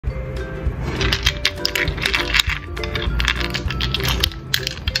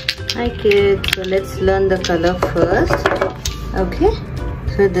Hi kids, so let's learn the color first. Okay,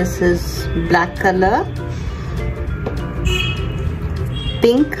 so this is black color,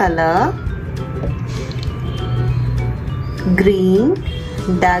 pink color, green,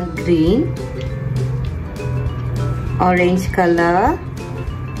 dark green, orange color,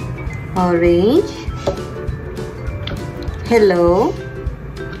 orange, yellow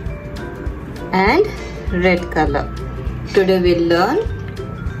and red color. Today we'll learn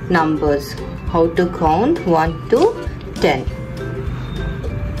numbers, how to count 1 to 10.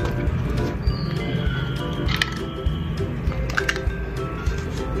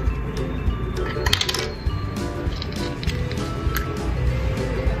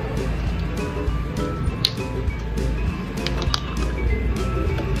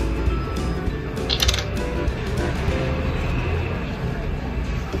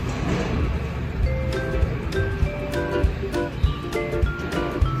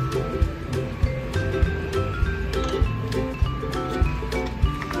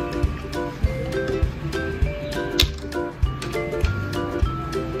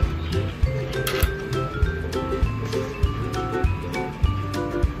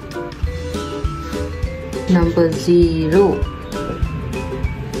 Number 0,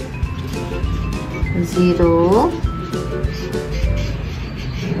 0,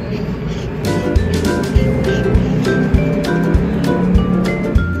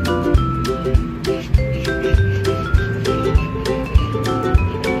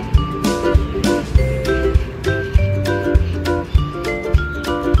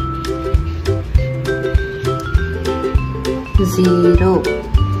 0,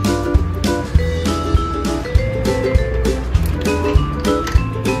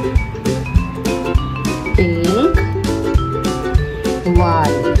 pink, 1,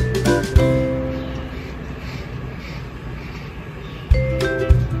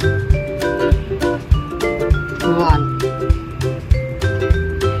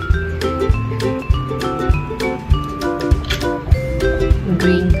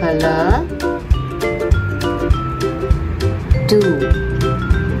 green color, 2,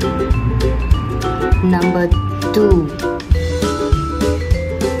 number 2,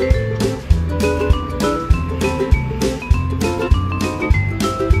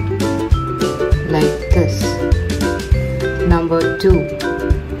 like this, number 2,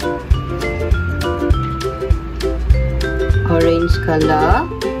 orange color,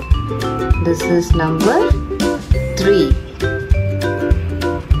 this is number 3,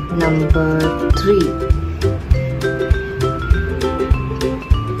 number 3,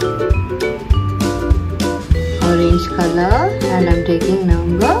 orange color, and I'm taking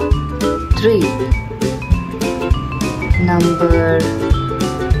number 3, number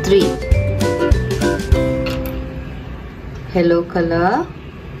 3, yellow color,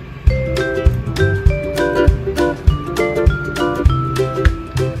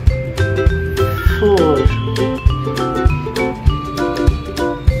 4,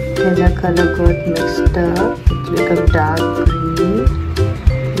 yellow color got mixed up, it became dark green,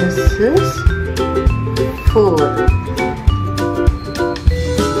 this is 4,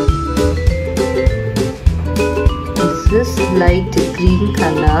 this is light green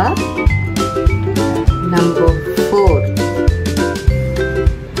color, number 4,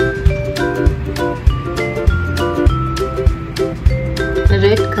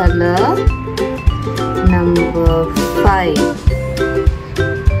 red color, number 5,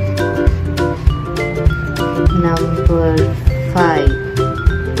 number 5,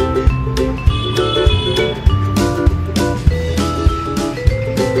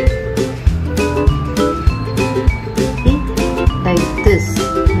 like this,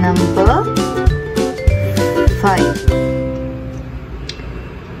 number 5,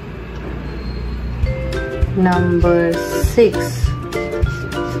 number 6,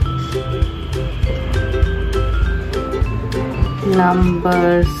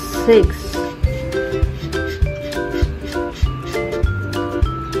 number 6,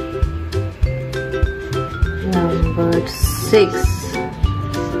 number 6,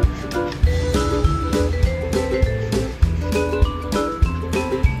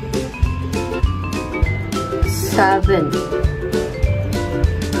 7,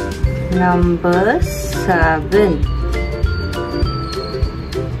 number 7,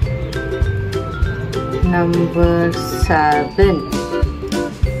 number 7,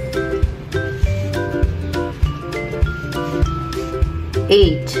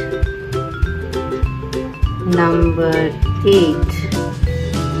 8, number 8,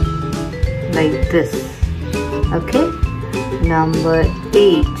 like this, okay, number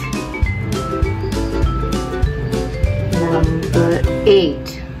 8, number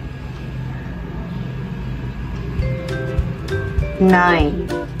 8, 9.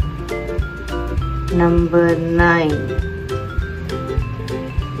 Number 9.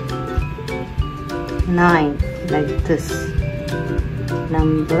 9 like this.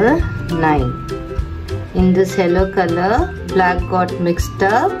 Number 9. In this yellow color, black got mixed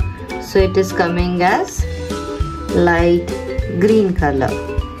up, so it is coming as light green color.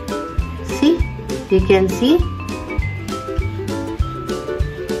 See, you can see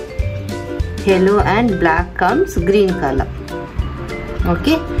yellow and black comes green color.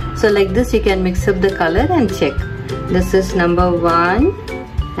 Okay, so like this you can mix up the color and check. This is number 1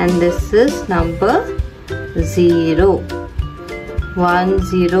 and this is number 0. 1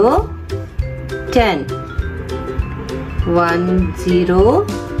 0 10. 1 0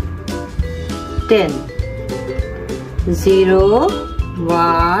 10. 0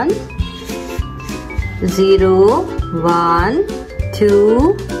 1 0 1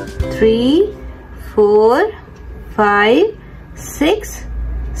 2 3 4 5 6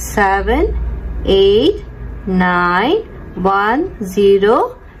 7 8 9 1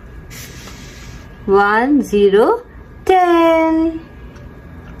 0 1 0 10.